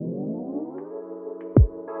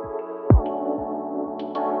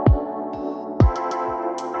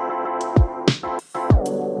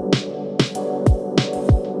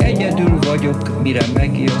Egyedül vagyok, mire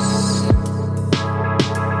megjössz.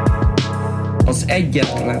 Az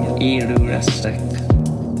egyetlen élő leszek.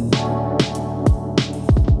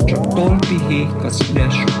 Csak tolpihék az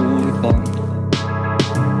üres hólban,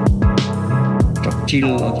 csak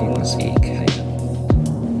csillagok az éghelyen.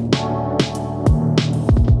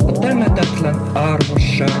 A temetetlen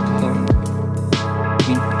árvasságban,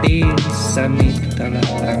 mint téli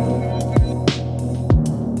szeméttelepen.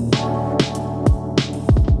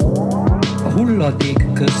 A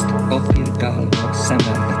hulladék közt kapirgálva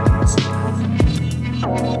szemelgetem az élet.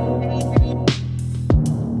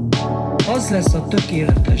 Az lesz a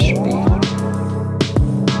tökéletes vég,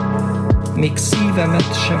 még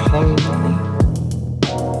szívemet se hallani.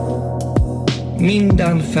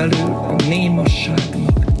 Minden felül a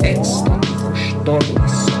némasságnak extatikus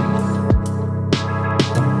torlaszai.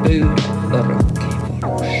 Bőre örökké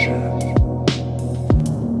valóság.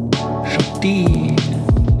 S a tiéd,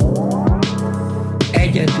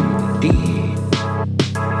 egyedül tiéd,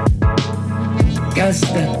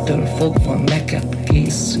 kezdettől fogva neked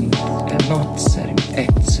készült nagyszerű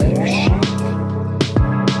egyszerűség.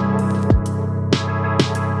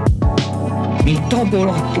 Mint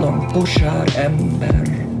tagolatlan kosár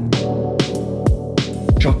ember,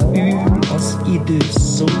 csak ül az idő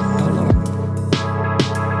szótalan.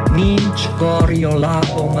 Nincs karja,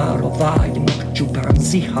 lába már a vágynak, csupán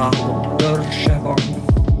ziháló törzse van.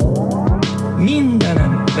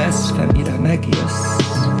 Mindenem veszve, mire megjössz.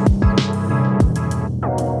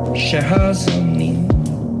 Se házam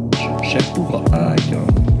nincs, se puha ágyam,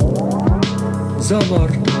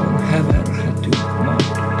 zavartalan heverhetünk majd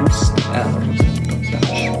puszta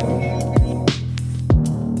elragadtatásban.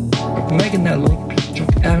 Csak meg ne lopj, csak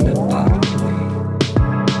el ne pártolj.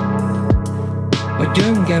 Ha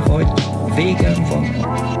gyönge vagy, végem van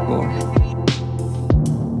akkor.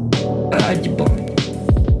 Ágyban,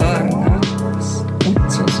 párnáz,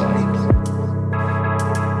 utcazajban,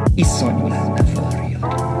 iszonyú lenne.